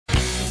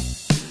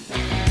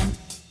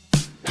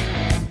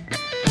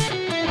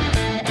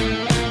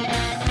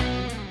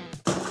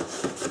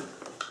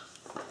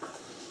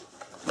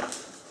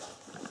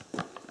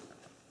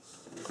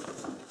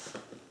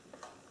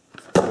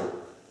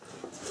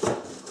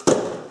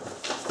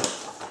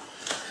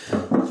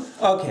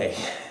Okay,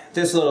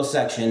 this little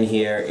section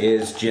here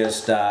is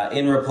just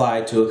in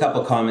reply to a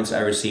couple comments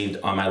I received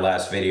on my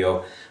last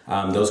video.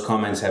 Those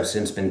comments have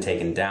since been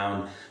taken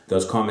down.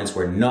 Those comments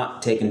were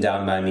not taken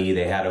down by me.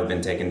 They had to have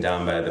been taken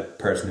down by the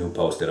person who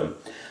posted them.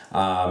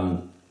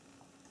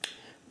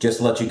 Just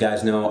to let you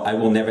guys know, I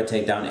will never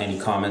take down any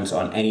comments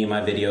on any of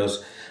my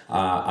videos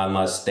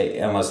unless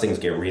things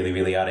get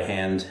really out of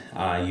hand.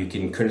 You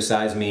can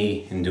criticize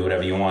me and do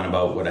whatever you want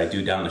about what I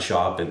do down the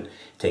shop and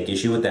take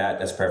issue with that.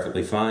 That's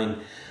perfectly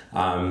fine.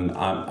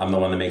 I'm the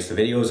one that makes the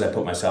videos. I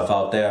put myself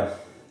out there.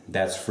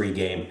 That's free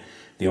game.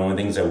 The only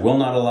things I will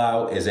not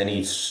allow is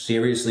any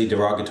seriously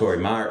derogatory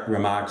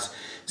remarks,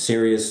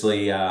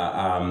 seriously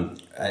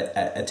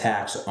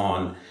attacks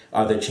on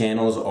other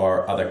channels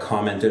or other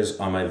commenters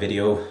on my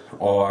video,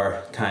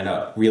 or kind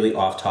of really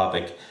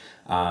off-topic,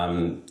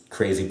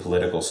 crazy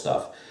political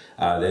stuff.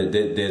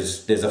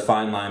 There's a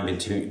fine line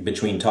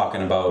between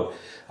talking about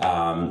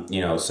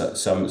you know,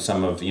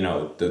 some of, you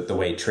know, the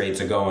way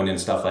trades are going and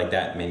stuff like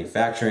that,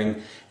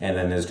 manufacturing, and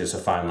then there's just a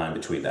fine line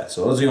between that.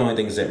 So those are the only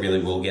things that really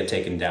will get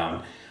taken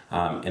down,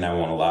 and I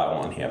won't allow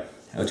on here,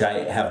 which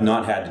I have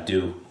not had to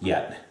do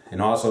yet.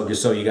 And also,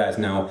 just so you guys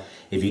know,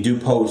 if you do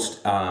post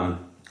a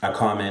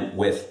comment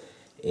with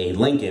a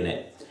link in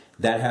it,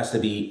 that has to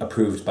be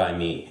approved by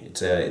me.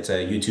 It's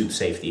a YouTube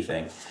safety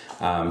thing,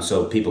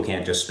 so people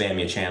can't just spam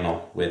your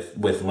channel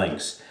with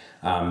links.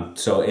 And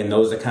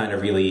those are kind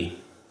of really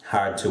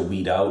hard to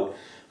weed out,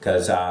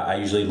 because I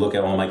usually look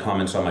at all my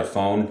comments on my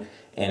phone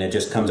and it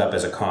just comes up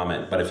as a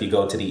comment. But if you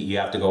go to you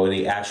have to go to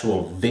the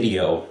actual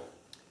video,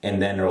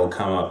 and then it'll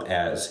come up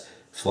as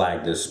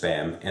flagged as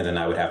spam, and then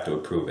I would have to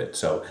approve it.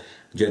 So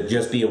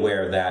just be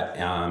aware of that.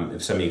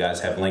 If some of you guys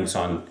have links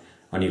on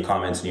your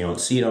comments and you don't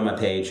see it on my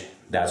page,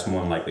 that's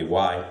more than likely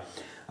why.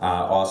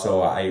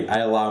 Also, I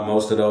allow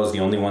most of those.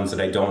 The only ones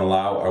that I don't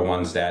allow are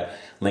ones that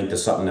link to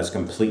something that's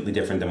completely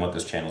different than what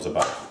this channel's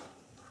about.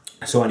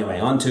 So anyway,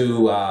 on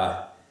to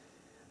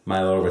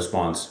my little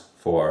response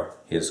for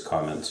his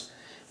comments.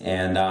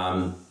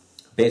 And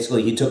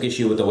basically, he took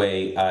issue with the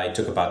way I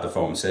took about the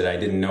phone. Said I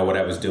didn't know what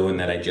I was doing,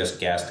 that I just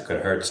guessed. It could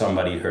have hurt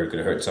somebody, could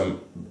have hurt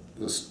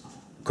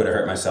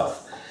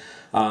myself.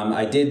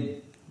 I did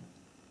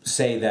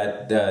say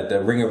that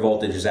the ringer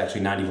voltage is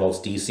actually 90 volts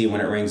DC when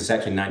it rings. It's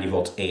actually 90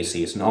 volts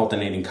AC. It's an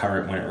alternating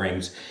current when it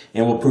rings,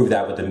 and we'll prove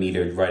that with the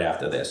meter right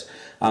after this.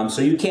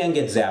 So you can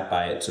get zapped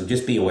by it, so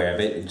just be aware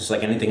of it. Just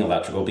like anything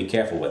electrical, be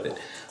careful with it.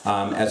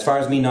 As far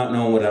as me not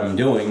knowing what I'm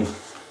doing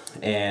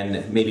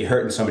and maybe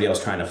hurting somebody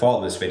else trying to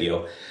follow this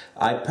video,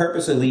 I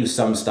purposely leave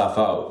some stuff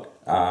out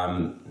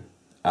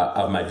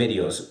of my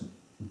videos,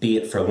 be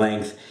it for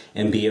length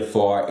and be it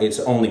for it's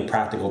only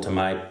practical to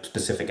my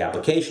specific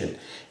application.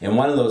 And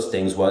one of those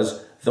things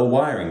was the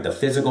wiring, the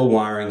physical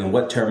wiring, and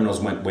what terminals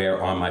went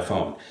where on my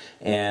phone.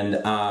 And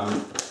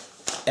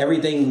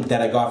everything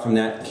that I got from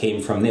that came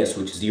from this,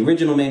 which is the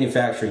original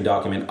manufacturing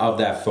document of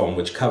that phone,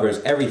 which covers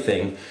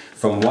everything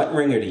from what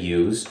ringer to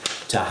use,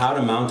 to how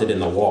to mount it in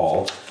the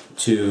wall,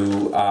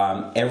 to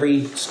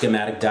every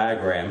schematic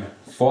diagram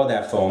for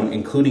that phone,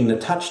 including the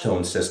touch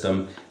tone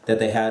system that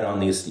they had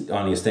on these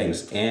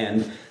things.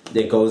 And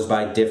it goes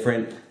by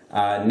different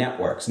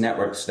networks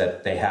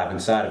that they have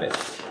inside of it.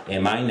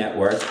 And my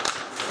network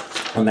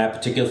on that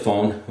particular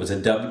phone was a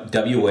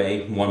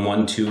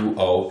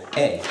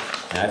WA1120A.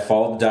 And I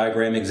followed the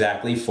diagram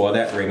exactly for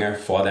that ringer,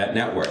 for that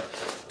network.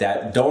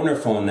 That donor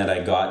phone that I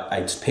got,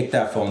 I picked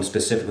that phone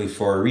specifically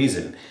for a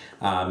reason.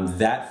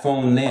 That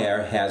phone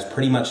there has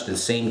pretty much the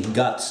same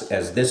guts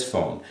as this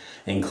phone,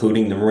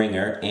 including the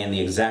ringer and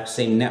the exact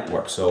same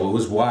network. So it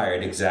was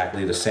wired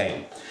exactly the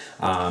same.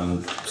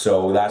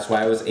 So that's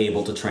why I was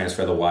able to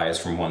transfer the wires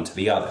from one to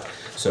the other.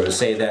 So to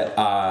say that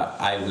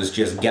I was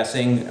just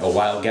guessing, a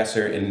wild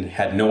guesser, and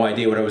had no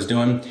idea what I was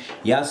doing,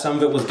 yeah, some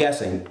of it was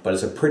guessing, but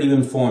it's a pretty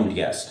informed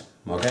guess,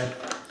 okay?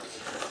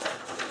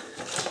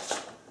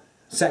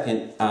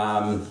 Second,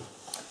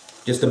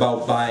 just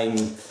about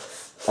buying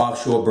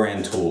offshore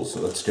brand tools.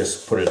 Let's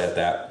just put it at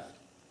that.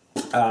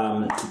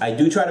 I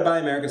do try to buy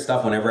American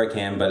stuff whenever I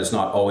can, but it's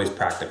not always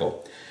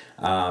practical.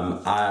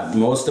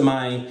 Most of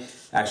my,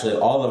 actually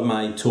all of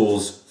my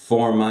tools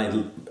for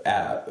my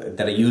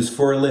that I use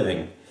for a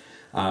living,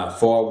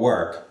 for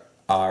work,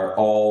 are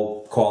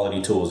all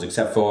quality tools,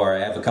 except for I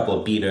have a couple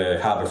of Beta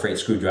Harbor Freight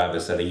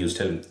screwdrivers that I use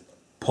to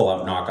pull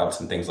out knockouts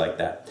and things like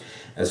that.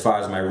 As far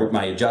as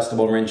my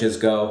adjustable wrenches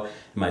go,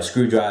 my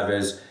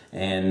screwdrivers,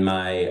 and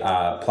my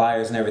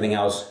pliers and everything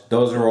else,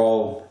 those are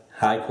all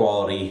high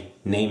quality,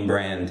 name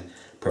brand,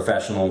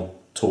 professional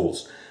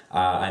tools.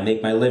 I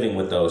make my living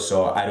with those,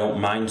 so I don't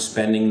mind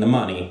spending the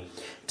money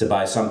to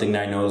buy something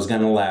that I know is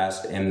going to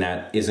last and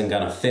that isn't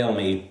going to fail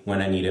me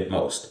when I need it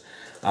most.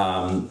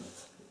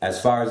 As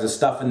far as the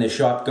stuff in the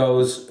shop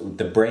goes,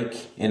 the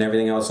brake and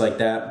everything else like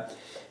that,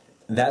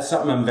 that's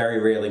something I'm very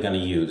rarely going to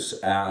use.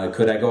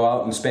 Could I go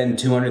out and spend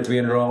 $200,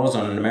 $300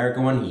 on an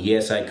American one?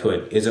 Yes, I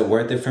could. Is it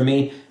worth it for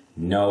me?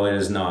 No, it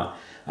is not.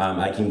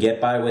 I can get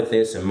by with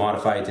this and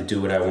modify it to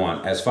do what I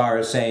want. As far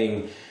as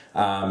saying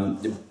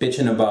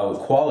Bitching about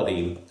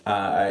quality,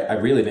 I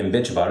really didn't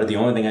bitch about it. The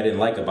only thing I didn't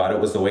like about it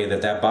was the way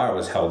that that bar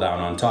was held down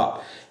on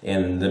top,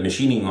 and the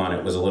machining on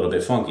it was a little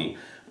bit funky.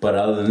 But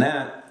other than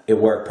that, it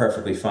worked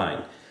perfectly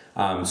fine.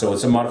 So with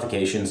some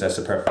modifications, that's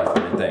a perfectly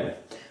fine thing.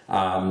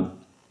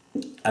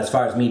 As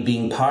far as me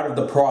being part of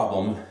the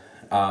problem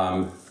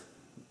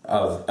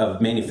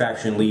of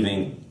manufacturing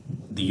leaving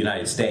the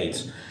United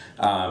States,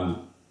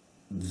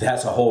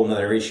 that's a whole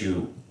nother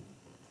issue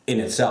in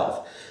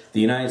itself. The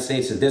United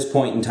States at this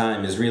point in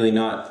time is really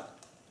not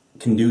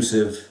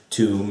conducive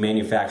to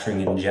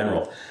manufacturing in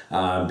general.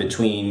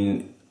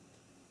 Between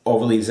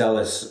overly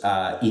zealous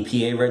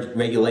EPA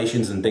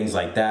regulations and things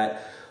like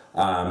that,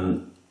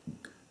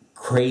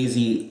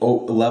 crazy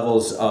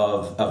levels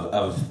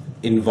of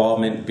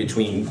involvement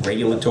between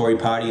regulatory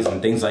parties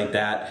and things like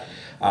that,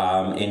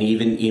 and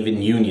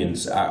even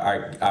unions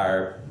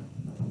are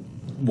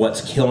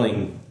what's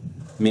killing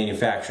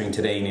manufacturing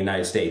today in the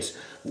United States,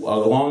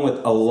 along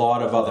with a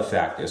lot of other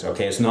factors.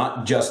 Okay, it's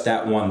not just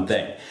that one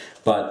thing,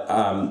 but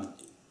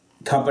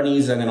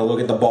companies are going to look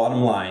at the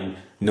bottom line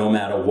no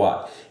matter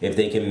what. If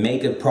they can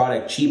make a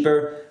product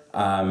cheaper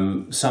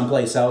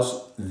someplace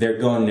else, they're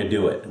going to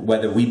do it.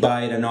 Whether we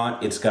buy it or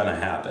not, it's going to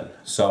happen.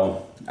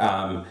 So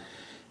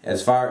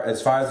as far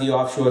as the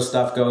offshore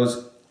stuff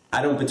goes,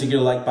 I don't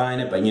particularly like buying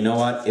it, but you know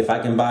what? If I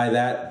can buy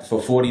that for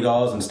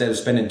 $40 instead of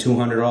spending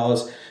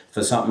 $200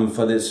 for something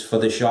for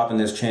this shop and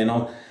this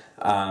channel,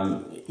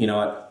 you know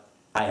what?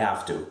 I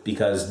have to,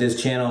 because this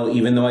channel,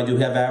 even though I do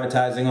have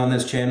advertising on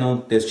this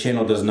channel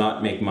does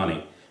not make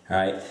money. All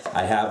right,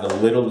 I have a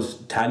little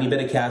tiny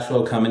bit of cash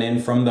flow coming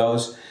in from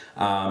those,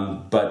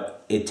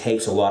 but it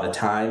takes a lot of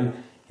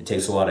time, it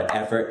takes a lot of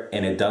effort,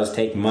 and it does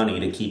take money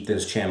to keep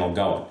this channel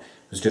going.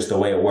 It's just the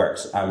way it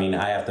works. I mean,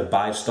 I have to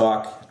buy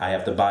stock, I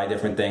have to buy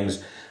different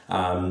things.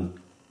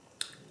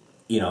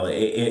 You know,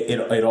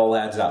 it all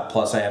adds up.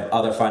 Plus, I have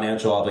other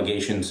financial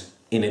obligations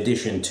in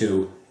addition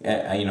to,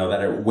 you know,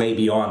 that are way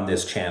beyond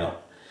this channel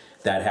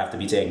that have to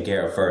be taken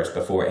care of first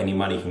before any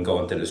money can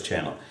go into this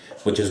channel,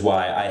 which is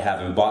why I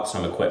haven't bought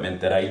some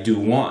equipment that I do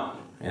want,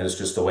 and it's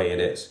just the way it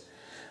is.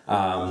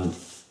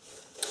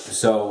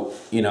 So,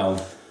 you know,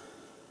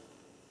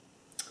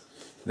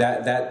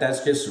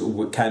 that's just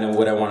kind of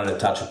what I wanted to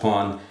touch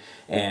upon.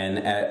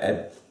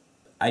 And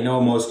I know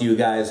most of you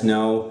guys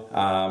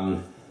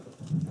know,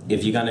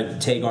 if you're going to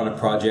take on a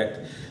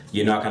project,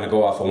 you're not going to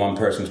go off of one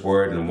person's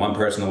word and one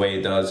person the way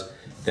it does.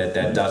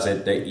 That does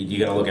it. That you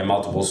got to look at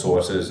multiple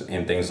sources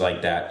and things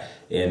like that,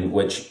 in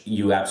which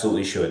you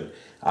absolutely should.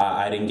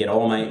 I didn't get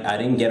all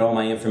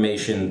my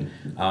information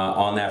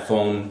on that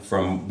phone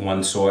from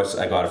one source.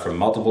 I got it from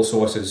multiple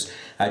sources.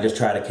 I just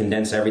try to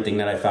condense everything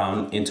that I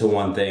found into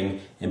one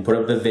thing and put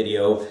up a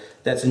video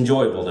that's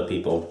enjoyable to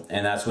people,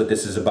 and that's what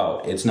this is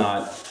about. It's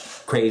not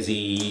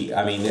crazy.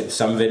 I mean,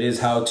 some of it is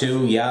how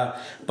to, yeah,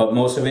 but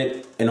most of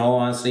it, in all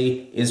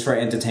honesty, is for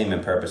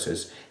entertainment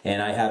purposes.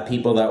 And I have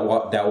people that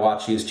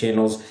watch these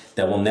channels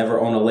that will never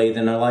own a lathe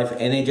in their life,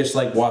 and they just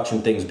like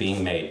watching things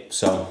being made.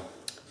 So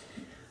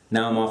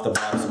now I'm off the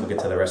box, and we'll get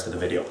to the rest of the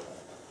video.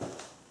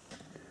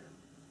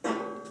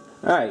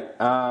 Alright,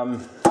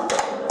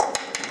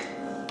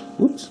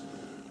 oops,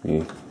 let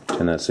me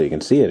turn that so you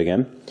can see it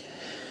again.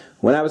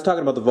 When I was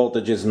talking about the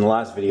voltages in the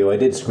last video, I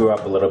did screw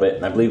up a little bit,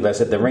 and I believe I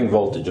said the ring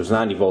voltage was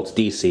 90 volts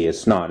DC.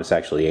 It's not, it's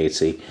actually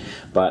AC.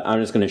 But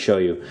I'm just going to show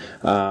you.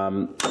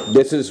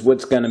 This is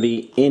what's going to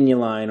be in your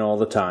line all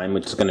the time,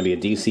 which is going to be a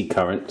DC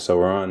current, so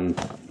we're on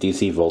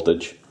DC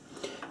voltage.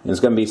 And it's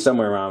going to be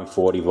somewhere around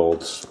 40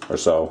 volts or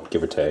so,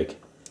 give or take.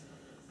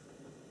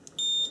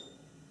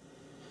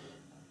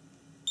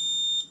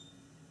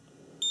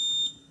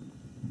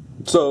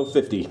 So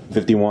 50,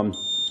 51.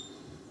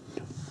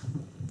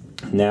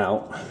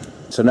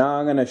 So now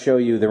I'm going to show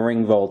you the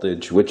ring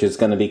voltage, which is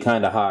going to be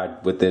kind of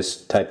hard with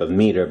this type of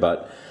meter,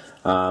 but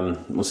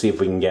we'll see if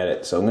we can get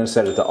it. So I'm going to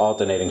set it to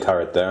alternating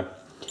current there,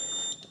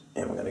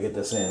 and we're going to get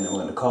this in, and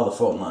we're going to call the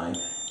phone line,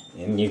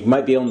 and you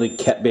might be able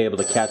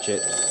to catch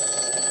it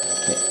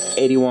at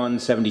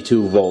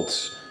 8172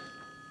 volts.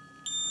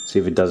 See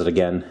if it does it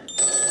again.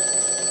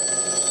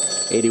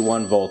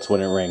 81 volts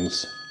when it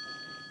rings,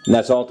 and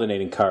that's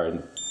alternating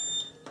current.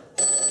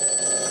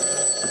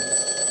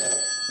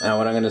 Now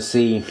what I'm going to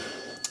see,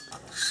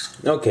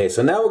 okay,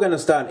 so now we're going to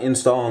start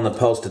installing the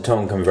pulse to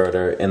tone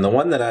converter, and the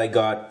one that I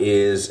got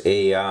is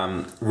a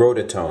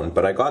Rotatone,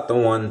 but I got the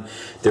one,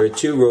 there are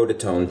two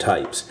Rotatone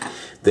types.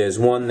 There's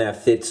one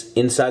that fits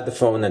inside the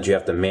phone that you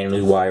have to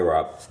manually wire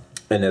up,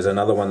 and there's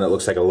another one that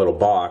looks like a little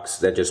box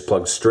that just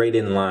plugs straight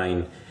in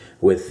line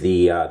with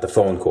the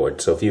phone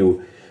cord. So if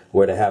you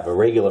were to have a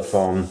regular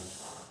phone,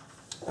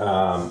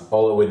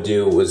 all it would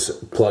do was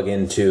plug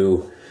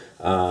into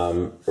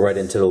right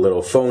into the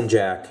little phone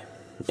jack,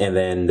 and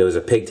then there was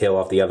a pigtail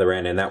off the other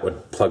end, and that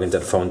would plug into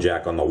the phone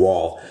jack on the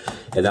wall.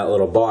 And that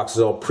little box is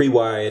all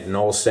pre-wired and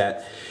all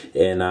set,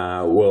 and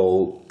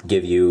will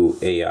give you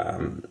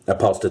a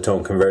pulse to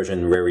tone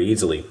conversion very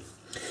easily.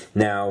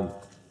 Now,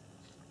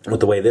 with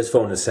the way this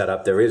phone is set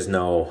up, there is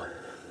no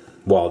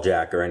wall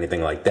jack or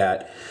anything like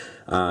that.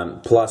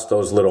 Plus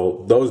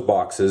those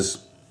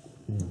boxes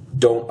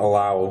don't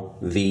allow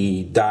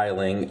the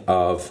dialing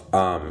of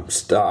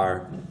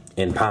star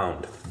and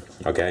pound.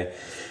 Okay,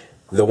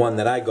 the one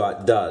that I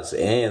got does,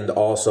 and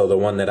also the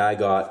one that I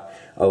got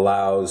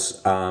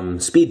allows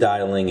speed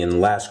dialing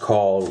and last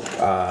call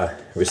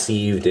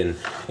received and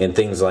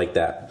things like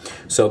that.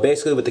 So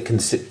basically, with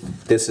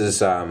this is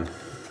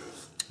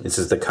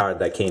the card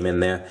that came in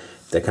there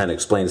that kind of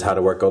explains how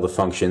to work all the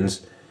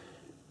functions,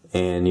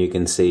 and you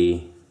can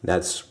see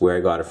that's where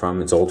I got it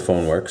from. It's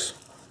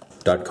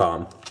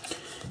oldphoneworks.com,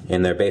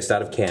 and they're based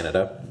out of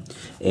Canada,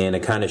 and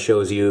it kind of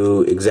shows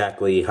you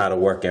exactly how to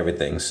work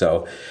everything.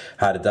 So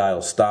how to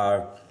dial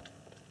star,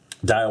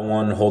 dial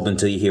 1, hold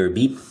until you hear a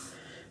beep,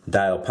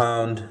 dial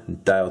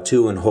pound, dial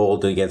 2 and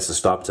hold against the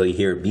stop till you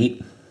hear a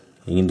beep.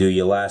 You can do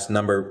your last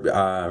number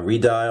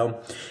redial,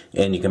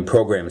 and you can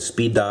program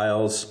speed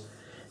dials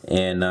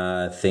and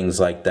things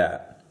like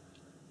that.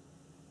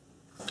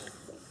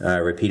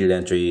 Repeated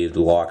entry,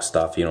 lock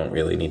stuff, you don't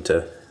really need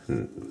to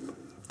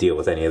deal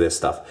with any of this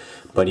stuff.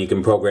 But you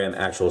can program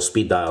actual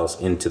speed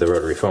dials into the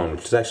rotary phone,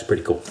 which is actually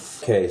pretty cool.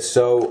 Okay,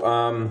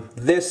 so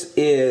this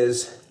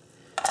is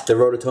the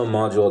Rotatone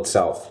module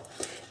itself.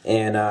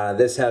 And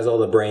this has all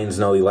the brains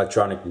and all the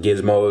electronic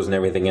gizmos and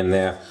everything in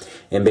there.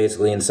 And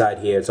basically inside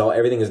here,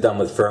 everything is done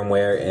with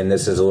firmware, and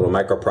this is a little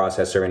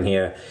microprocessor in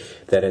here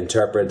that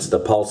interprets the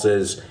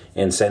pulses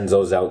and sends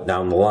those out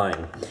down the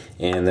line.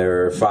 And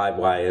there are 5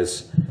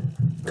 wires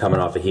coming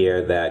off of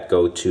here that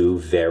go to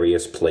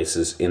various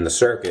places in the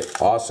circuit.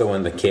 Also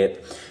in the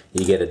kit,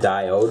 you get a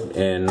diode,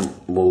 and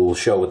we'll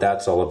show what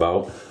that's all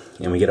about.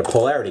 And we get a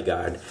polarity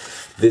guide.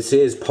 This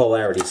is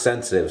polarity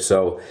sensitive,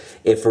 so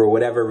if for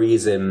whatever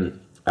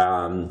reason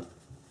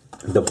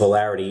the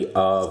polarity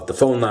of the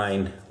phone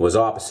line was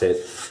opposite,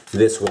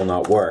 this will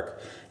not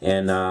work.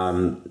 And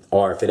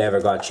or if it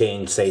ever got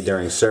changed, say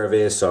during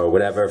service or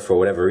whatever, for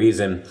whatever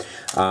reason,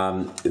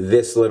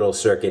 this little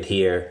circuit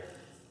here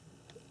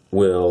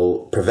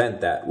will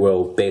prevent that.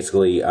 Will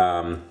basically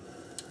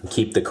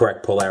keep the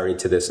correct polarity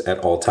to this at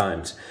all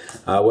times.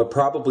 We're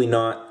probably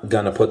not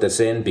going to put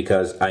this in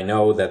because I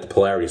know that the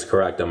polarity is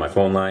correct on my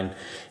phone line,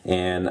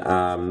 and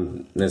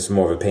it's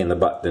more of a pain in the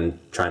butt than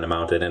trying to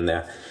mount it in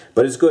there.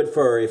 But it's good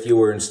for if you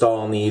were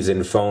installing these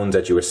in phones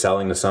that you were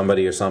selling to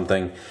somebody or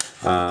something.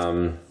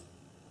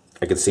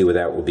 I could see where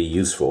that will be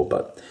useful,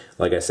 but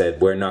like I said,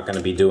 we're not going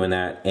to be doing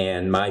that,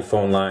 and my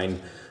phone line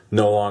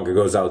no longer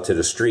goes out to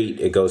the street.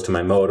 It goes to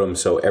my modem,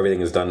 so everything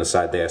is done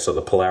inside there, so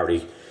the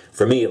polarity,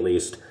 for me at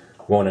least,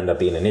 won't end up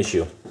being an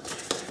issue.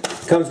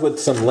 It comes with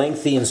some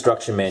lengthy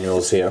instruction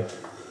manuals here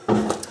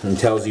and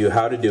tells you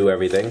how to do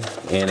everything,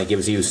 and it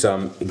gives you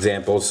some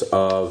examples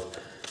of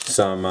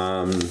some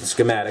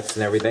schematics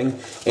and everything,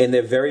 and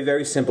they're very,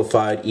 very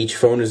simplified. Each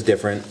phone is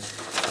different,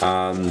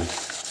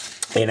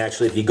 and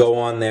actually if you go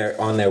on their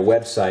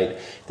website,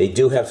 they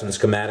do have some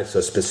schematics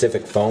of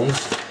specific phones.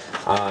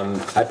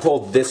 I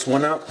pulled this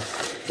one up,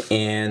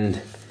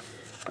 and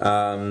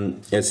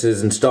it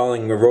says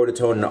installing a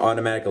Rotatone and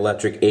automatic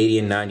electric 80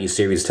 and 90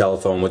 series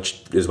telephone,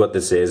 which is what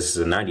this is.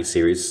 It's a 90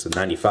 series, a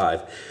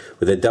 95,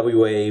 with a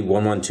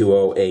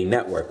WA1120A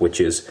network,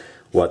 which is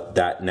what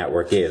that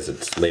network is.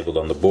 It's labeled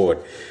on the board.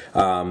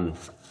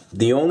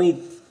 The only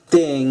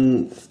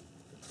thing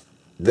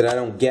that I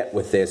don't get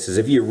with this is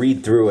if you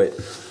read through it,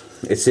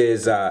 it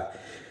says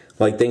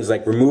like things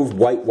like remove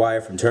white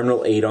wire from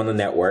terminal 8 on the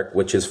network,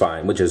 which is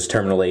fine, which is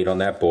terminal 8 on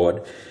that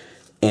board,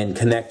 and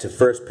connect to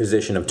first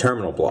position of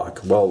terminal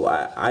block. Well,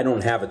 I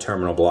don't have a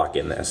terminal block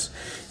in this,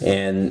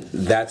 and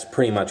that's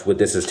pretty much what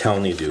this is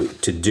telling you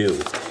to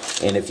do.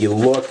 And if you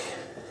look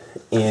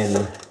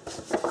in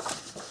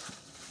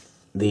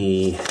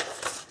the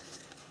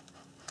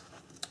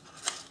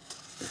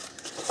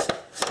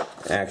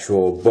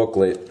actual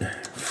booklet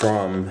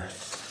from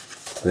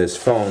this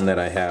phone that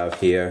I have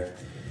here,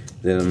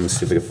 then let me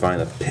see if I can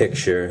find a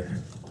picture.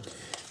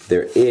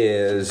 There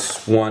is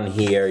one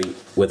here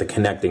with a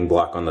connecting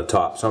block on the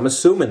top. So I'm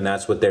assuming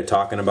that's what they're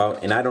talking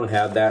about, and I don't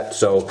have that,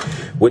 so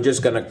we're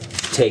just going to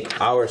take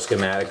our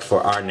schematic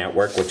for our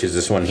network, which is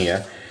this one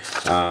here.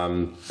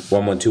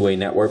 112A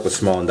network with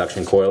small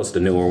induction coils, the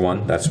newer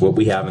one. That's what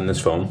we have in this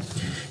phone.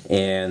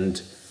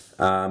 And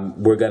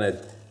we're going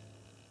to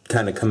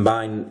kind of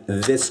combine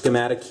this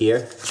schematic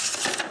here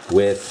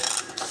with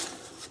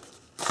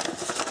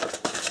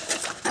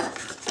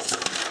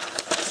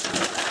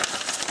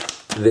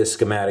this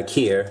schematic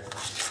here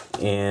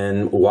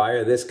and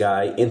wire this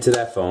guy into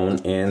that phone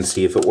and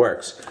see if it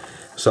works.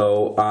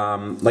 So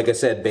like I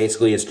said,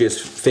 basically it's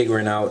just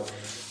figuring out,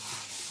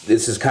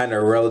 this is kind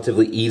of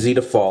relatively easy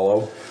to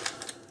follow.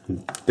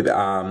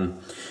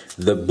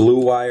 The blue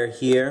wire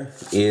here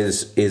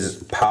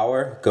is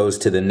power, goes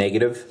to the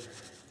negative,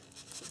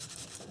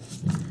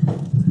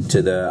 to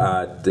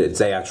it's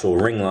the actual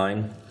ring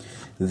line.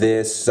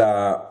 This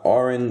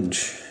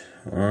orange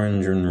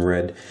and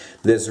red.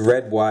 This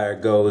red wire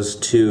goes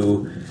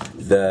to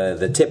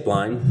the tip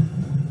line,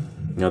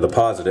 you know, the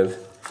positive,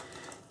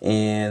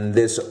 and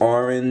this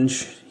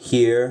orange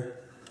here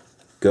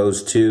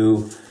goes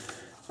to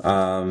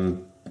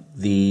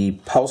the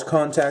pulse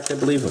contact, I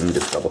believe. Let me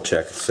just double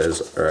check. It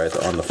says right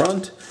on the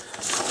front.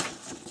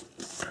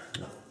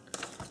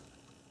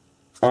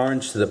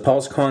 Orange to the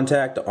pulse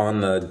contact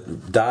on the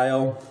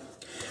dial.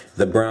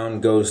 The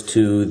brown goes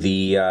to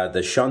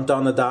the shunt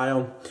on the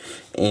dial,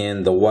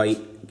 and the white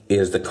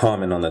is the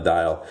common on the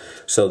dial.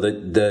 So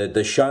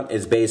the shunt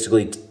is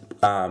basically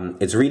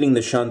it's reading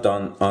the shunt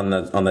on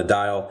the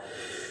dial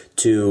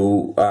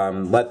to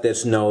let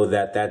this know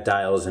that that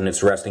dial is in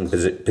its resting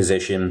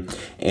position,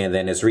 and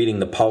then it's reading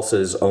the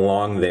pulses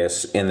along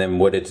this, and then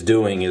what it's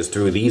doing is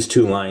through these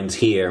two lines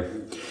here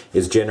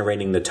is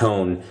generating the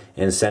tone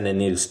and sending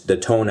the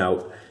tone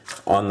out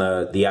on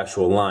the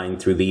actual line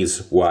through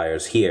these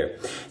wires here.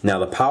 Now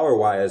the power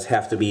wires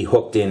have to be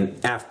hooked in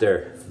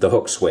after the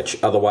hook switch,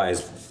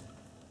 otherwise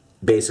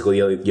basically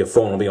your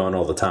phone will be on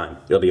all the time.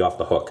 It'll be off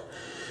the hook.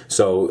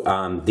 So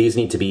these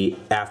need to be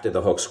after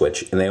the hook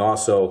switch, and they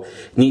also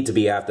need to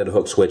be after the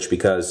hook switch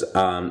because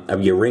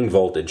of your ring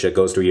voltage that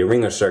goes through your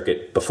ringer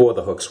circuit before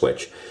the hook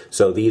switch.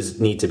 So these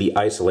need to be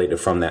isolated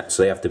from that.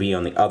 So they have to be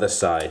on the other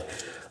side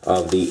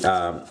of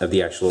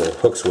the actual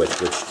hook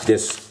switch,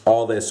 which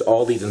all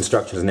these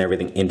instructions and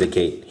everything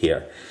indicate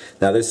here.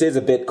 Now this is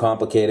a bit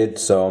complicated,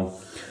 so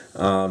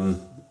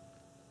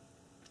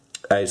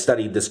I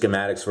studied the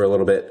schematics for a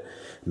little bit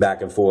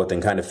back and forth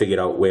and kind of figured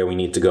out where we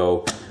need to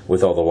go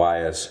with all the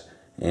wires,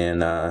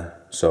 and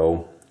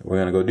so we're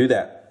gonna go do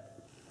that.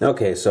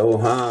 Okay,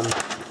 so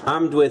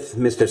armed with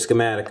Mr.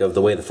 Schematic of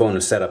the way the phone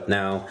is set up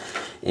now,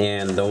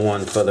 and the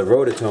one for the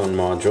Rotatone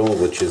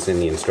module, which is in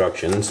the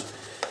instructions,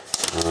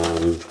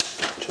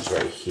 which is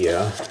right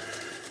here.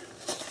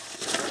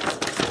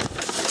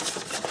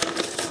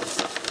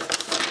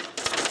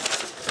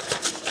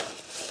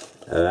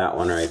 That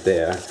one right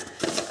there.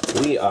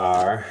 We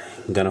are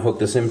gonna hook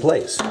this in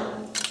place.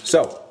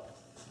 So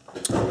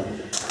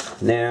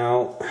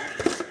now,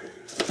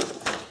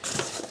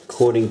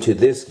 according to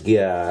this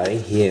guy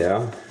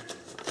here,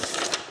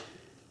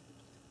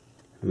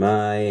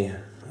 my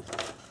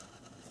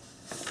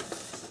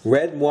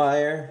red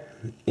wire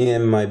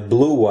and my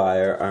blue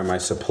wire are my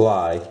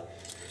supply,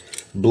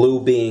 blue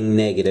being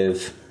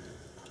negative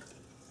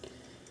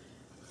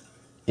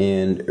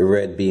and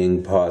red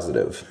being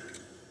positive.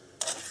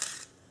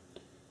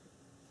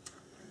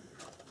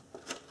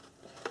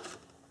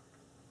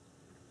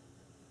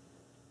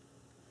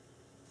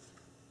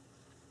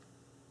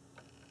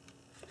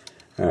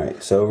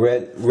 Alright, so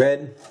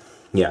red,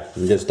 yeah,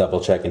 I'm just double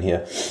checking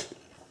here.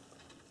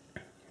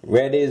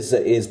 Red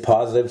is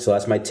positive, so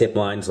that's my tip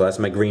line, so that's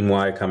my green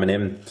wire coming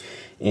in.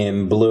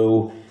 And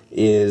blue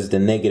is the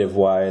negative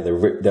wire,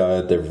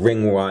 the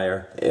ring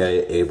wire,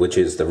 which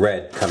is the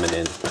red coming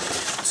in.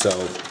 So,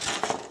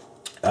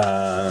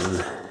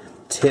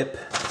 tip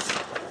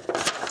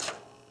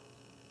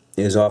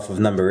is off of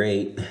number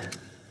 8.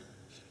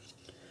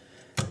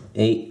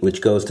 8,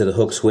 which goes to the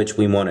hook switch.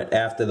 We want it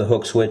after the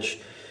hook switch.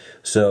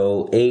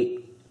 So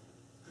 8,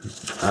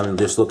 I'm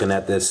just looking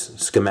at this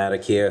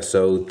schematic here,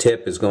 so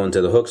tip is going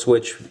to the hook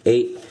switch,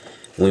 8,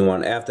 we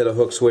want after the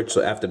hook switch,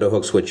 so after the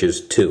hook switch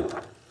is 2.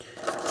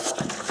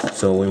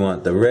 So we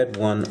want the red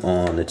one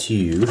on the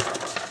 2.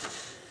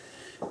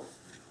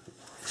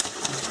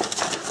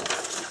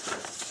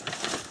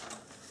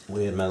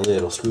 Where'd my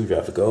little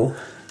screwdriver go?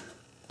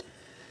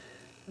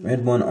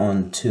 Red one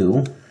on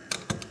 2.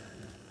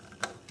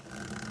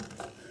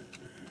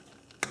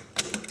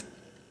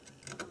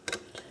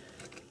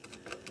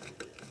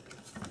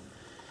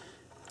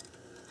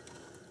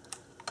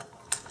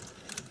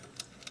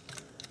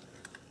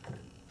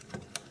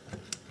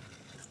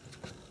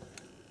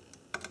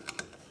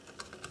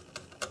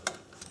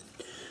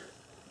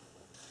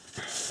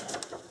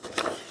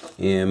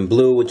 And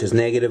blue, which is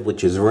negative,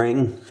 which is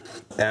ring,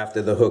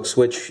 after the hook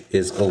switch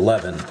is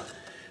 11.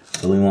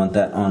 So we want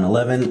that on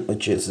 11,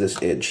 which is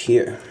this edge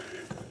here.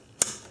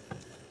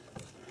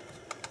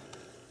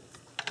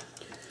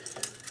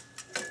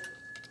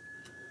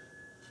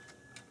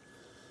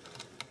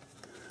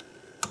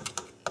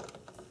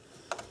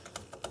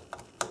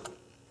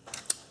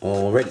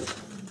 Alrighty.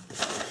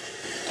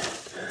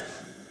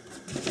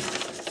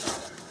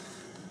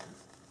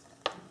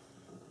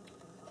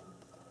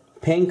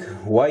 Pink,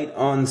 white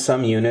on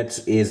some units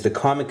is the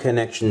common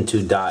connection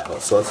to dial.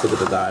 So let's look at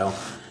the dial.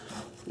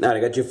 Now I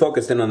got you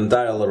focused in on the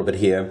dial a little bit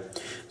here.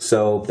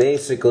 So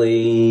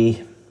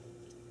basically,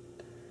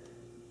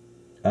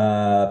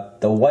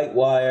 the white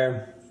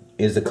wire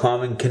is the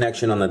common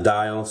connection on the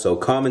dial. So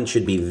common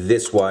should be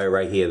this wire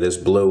right here, this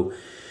blue,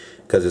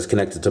 because it's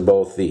connected to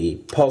both the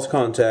pulse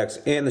contacts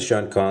and the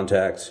shunt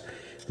contacts.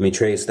 Let me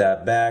trace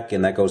that back,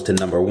 and that goes to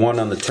number 1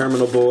 on the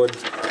terminal board.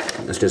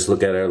 Let's just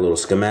look at our little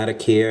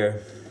schematic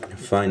here.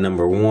 Find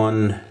number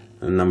 1,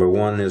 and number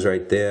 1 is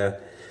right there.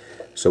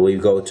 So we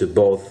go to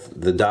both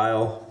the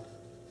dial,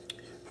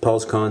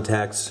 pulse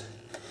contacts,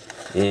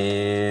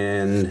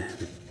 and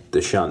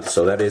the shunt.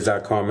 So that is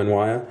our common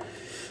wire.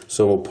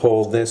 So we'll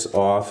pull this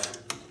off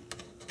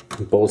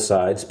both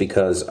sides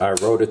because our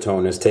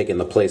Rotatone is taking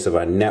the place of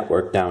our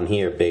network down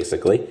here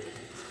basically.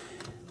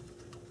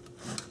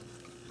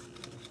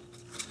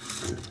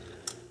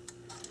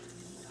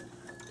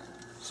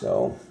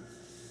 So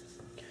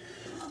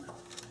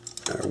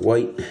our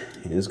white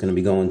is going to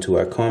be going to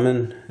our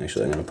common.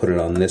 Actually, I'm going to put it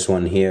on this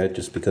one here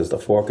just because the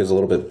fork is a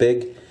little bit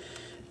big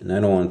and I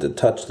don't want it to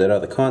touch that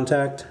other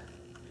contact.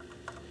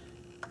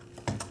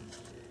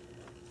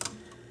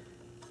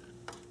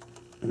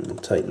 And we'll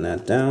tighten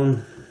that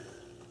down.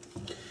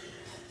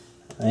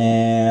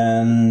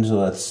 And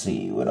let's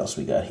see what else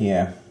we got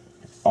here.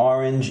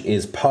 Orange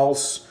is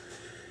pulse.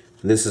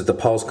 This is the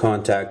pulse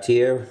contact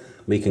here.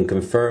 We can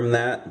confirm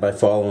that by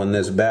following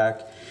this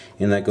back,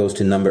 and that goes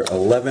to number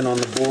 11 on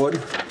the board.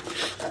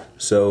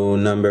 So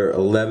number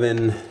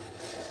 11,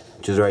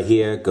 which is right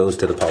here, goes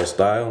to the pulse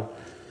dial.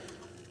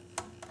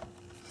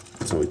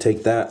 So we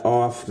take that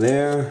off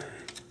there,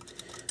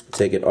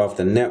 take it off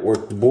the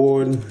network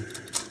board.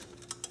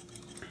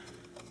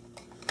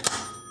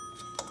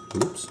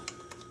 Oops.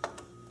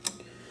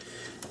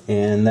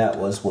 And that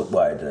was, what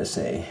wire did I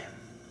say?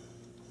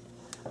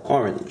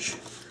 Orange.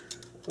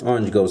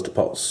 Orange goes to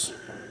pulse.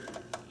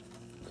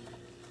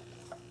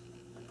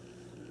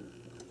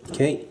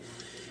 Okay.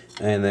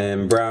 And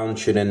then brown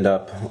should end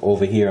up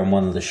over here on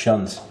one of the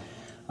shunts.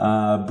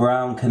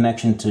 Brown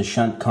connection to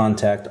shunt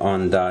contact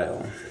on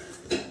dial.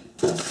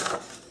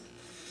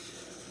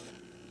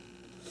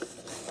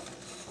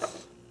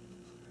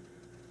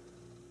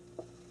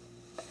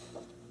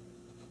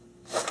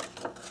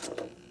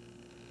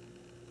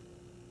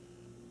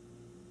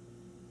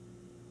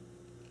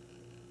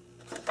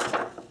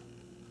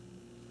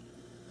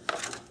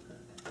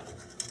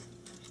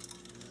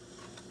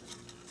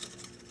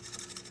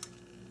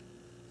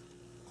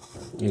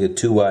 You get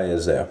 2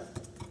 wires there.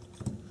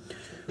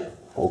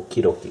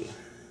 Okie dokie.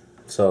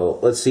 So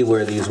let's see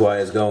where these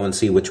wires go and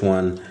see which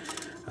one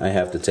I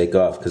have to take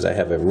off, because I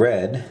have a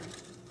red,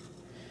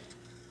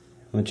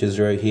 which is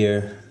right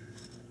here,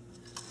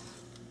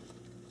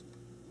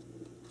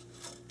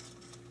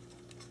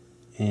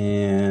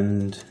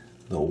 and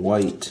the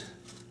white,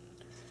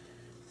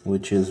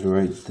 which is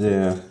right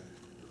there.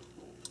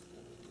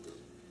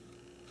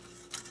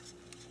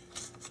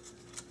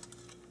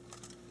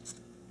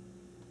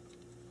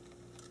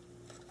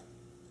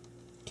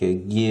 Okay,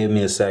 give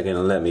me a second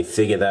and let me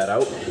figure that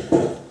out.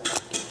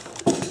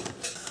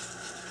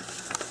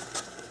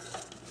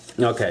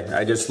 Okay,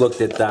 I just looked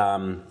at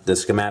the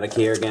schematic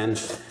here again,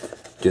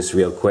 just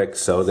real quick.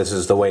 So this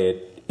is the way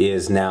it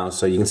is now.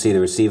 So you can see the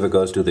receiver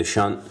goes to the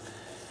shunt,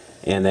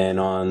 and then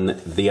on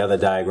the other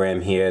diagram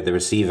here, the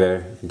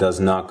receiver does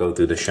not go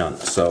through the shunt.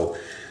 So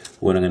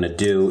what I'm going to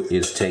do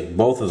is take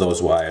both of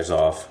those wires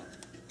off.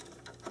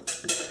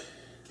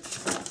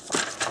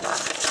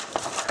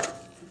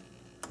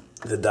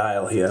 The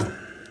dial here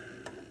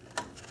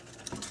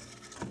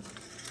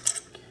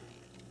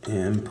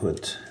and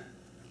put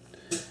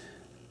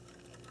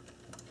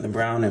the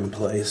brown in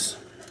place.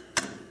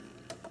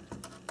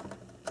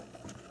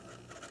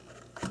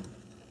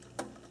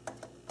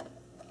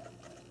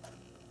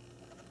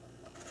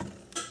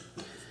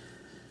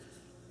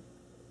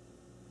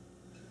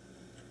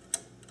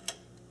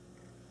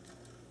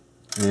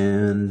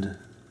 And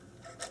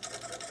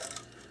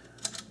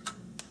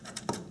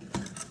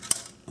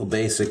we'll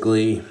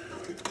basically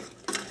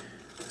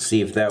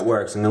see if that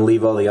works. I'm going to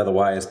leave all the other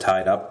wires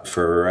tied up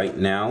for right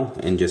now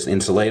and just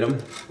insulate them.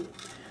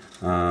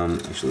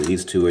 Actually,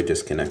 these two are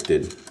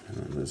disconnected.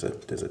 There's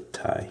a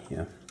tie,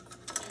 yeah.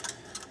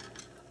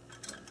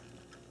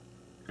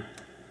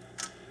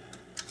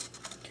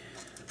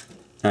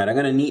 Alright, I'm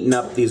going to neaten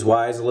up these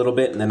wires a little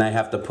bit, and then I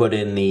have to put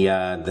in the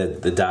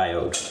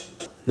diode.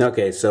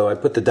 Okay, so I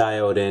put the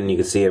diode in, you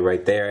can see it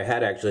right there. I had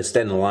to actually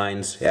extend the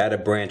lines. I had a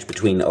branch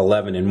between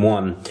 11 and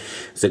 1.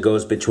 So it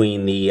goes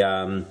between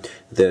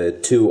the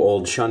 2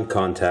 old shunt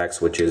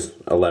contacts, which is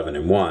 11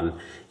 and 1,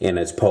 and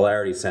it's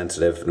polarity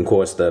sensitive. And of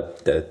course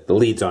the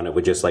leads on it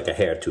were just like a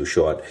hair too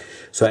short.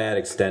 So I had to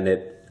extend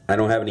it. I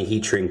don't have any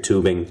heat shrink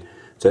tubing,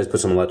 so I just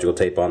put some electrical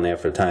tape on there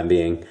for the time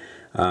being.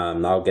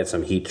 I'll get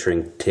some heat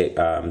shrink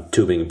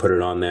tubing and put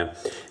it on there.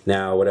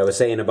 Now, what I was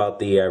saying about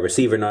the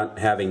receiver not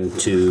having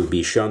to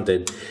be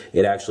shunted,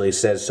 it actually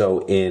says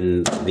so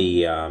in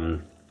the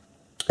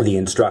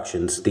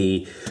instructions.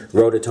 The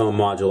Rotatone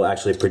module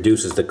actually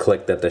produces the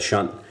click that the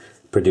shunt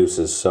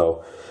produces.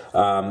 So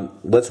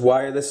let's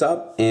wire this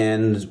up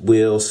and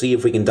we'll see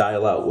if we can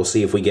dial out. We'll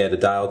see if we get a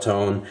dial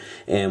tone,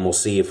 and we'll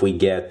see if we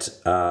get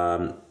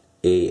a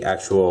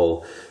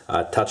actual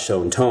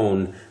touchtone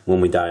tone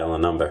when we dial a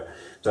number.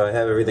 So I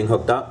have everything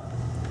hooked up.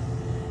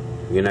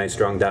 Get a nice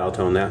strong dial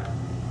tone there.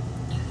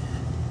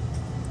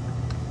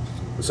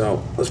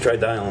 So let's try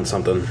dialing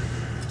something.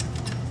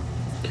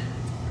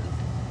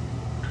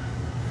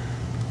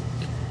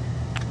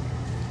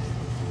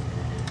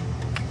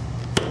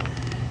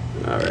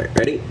 Alright,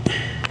 ready?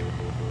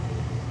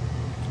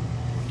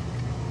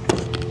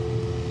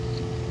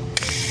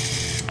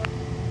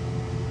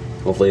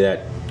 Hopefully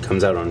that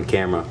comes out on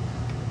camera.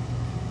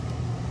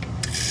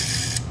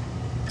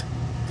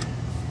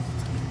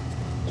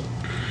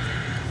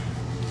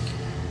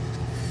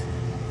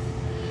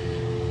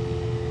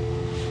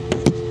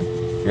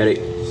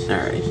 Ready?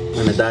 Alright, I'm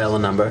going to dial a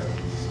number.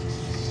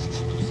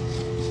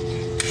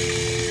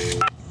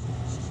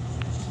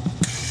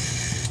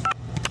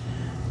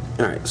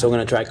 Alright, so we're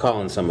going to try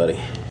calling somebody.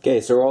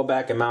 Okay, so we're all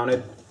back and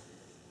mounted.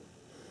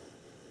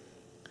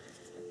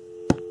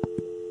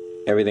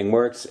 Everything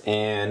works,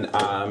 and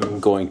I'm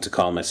going to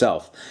call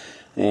myself.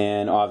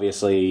 And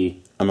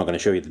obviously, I'm not going to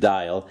show you the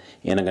dial,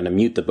 and I'm going to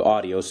mute the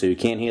audio so you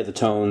can't hear the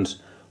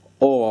tones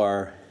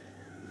or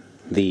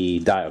the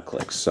dial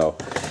clicks. So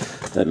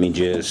let me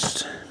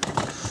just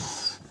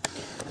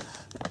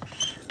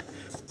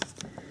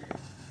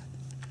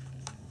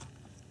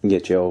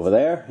get you over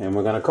there, and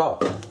we're going to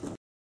call.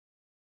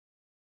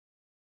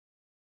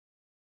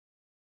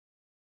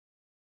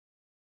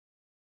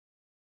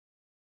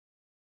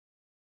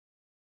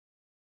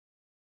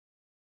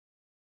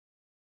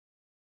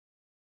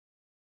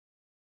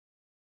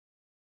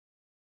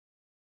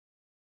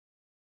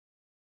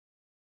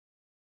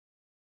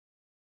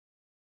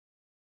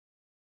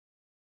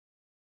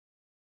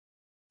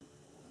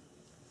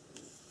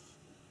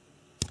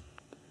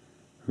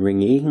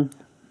 Ringing.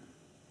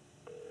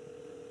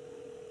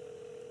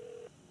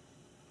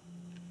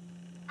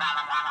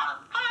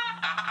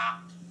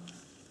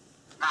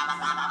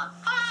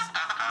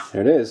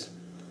 There it is.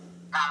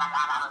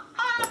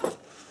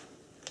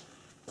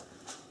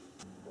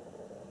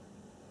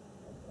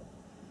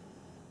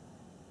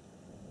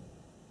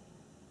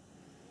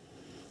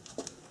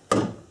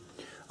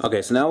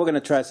 Okay, so now we're going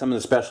to try some of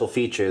the special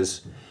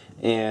features,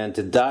 and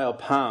to dial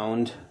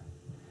pound,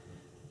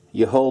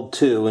 you hold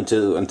 2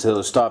 until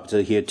it stops, until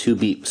you hear 2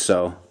 beeps.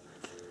 So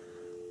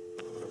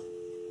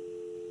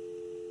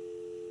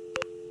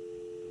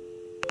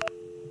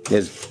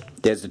there's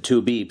the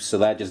 2 beeps, so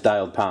that just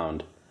dialed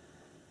pound.